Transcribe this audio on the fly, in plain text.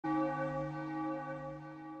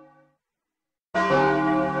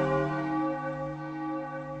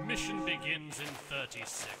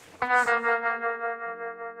seconds.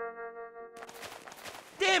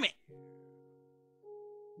 Damn it!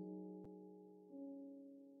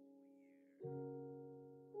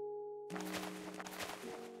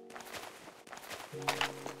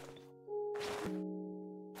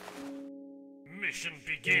 Mission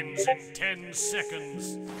begins in 10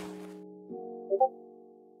 seconds.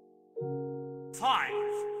 5,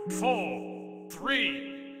 4,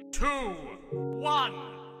 3, 2, 1.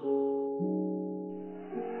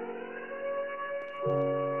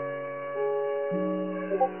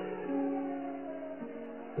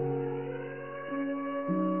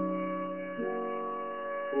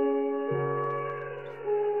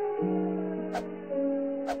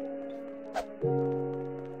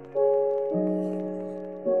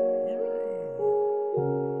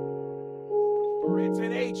 It's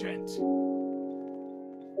an agent.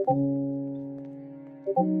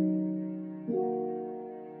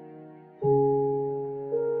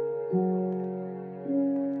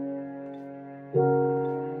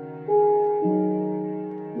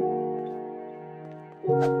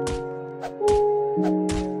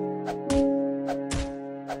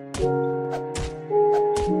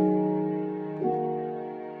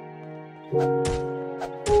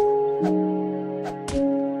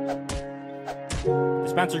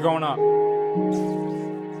 Dispenser going up.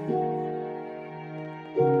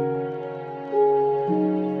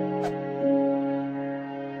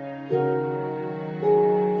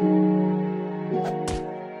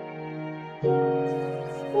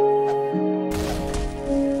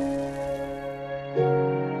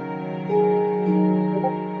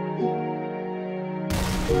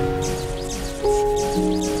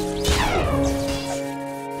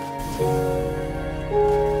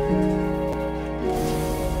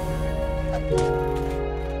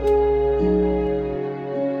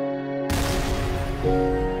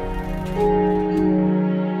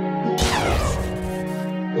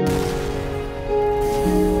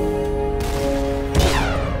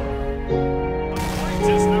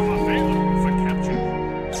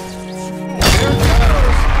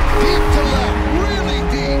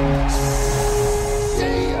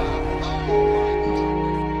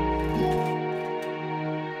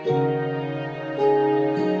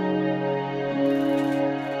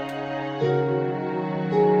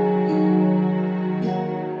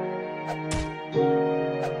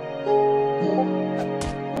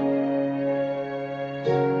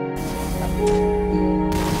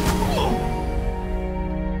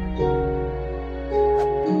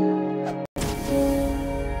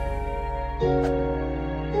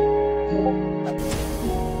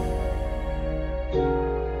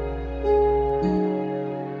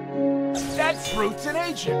 That fruit's an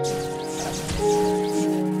agent. The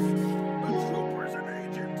trooper's an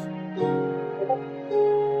agent.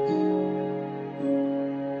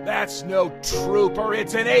 That's no trooper,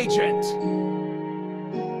 it's an agent.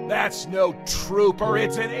 That's no trooper,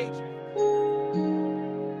 it's an agent.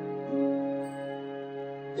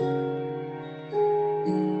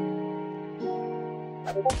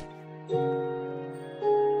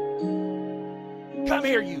 Come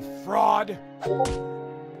here, you fraud.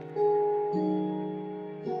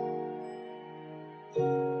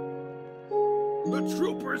 The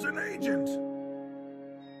trooper's an agent.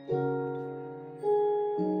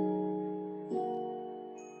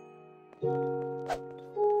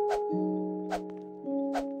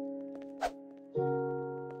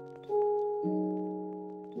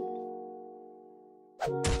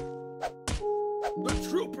 The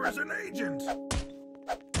trooper's an agent.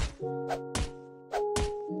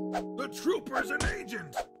 The trooper's an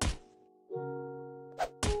agent.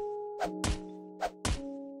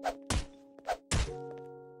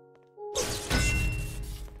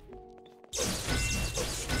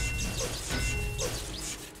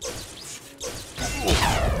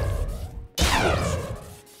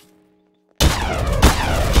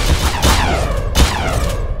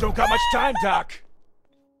 Don't got much time, Doc.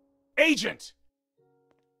 Agent!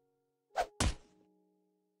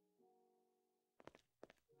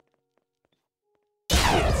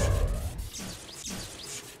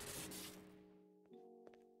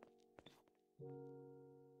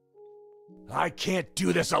 I can't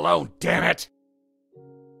do this alone, damn it!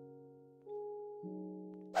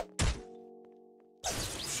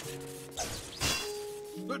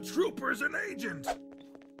 The trooper's an agent.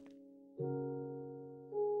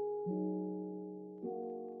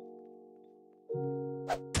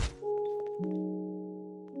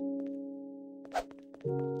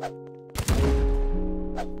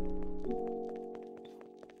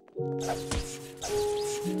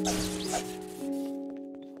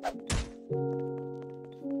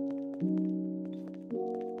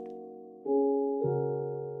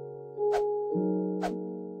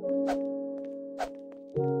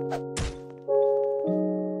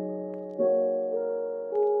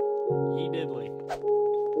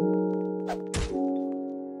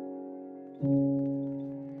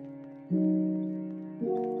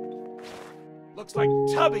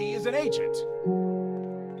 Tubby is an agent.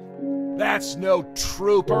 That's no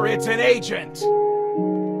trooper, it's an agent.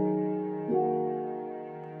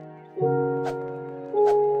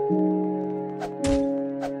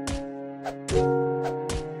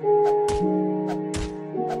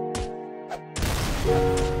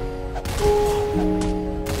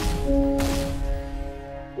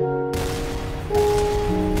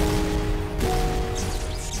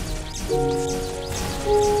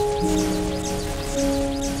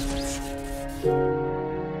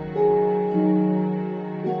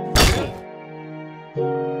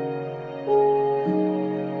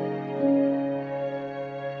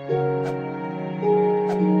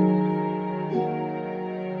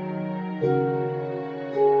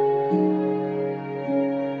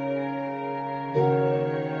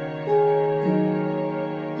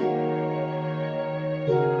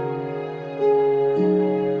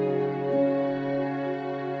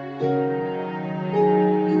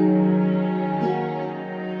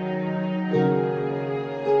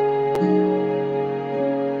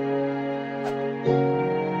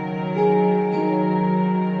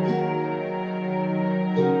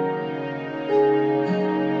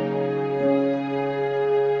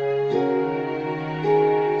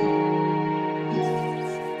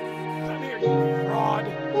 Come here, you fraud.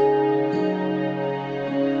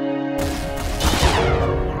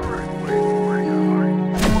 Alright, where you hide?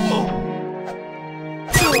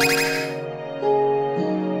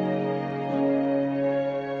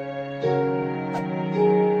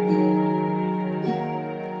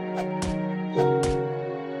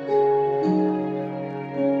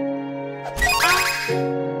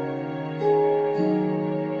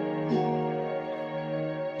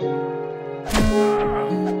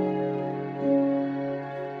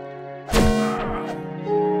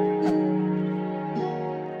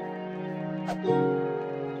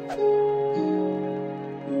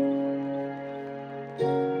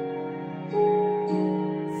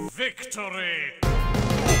 Victory!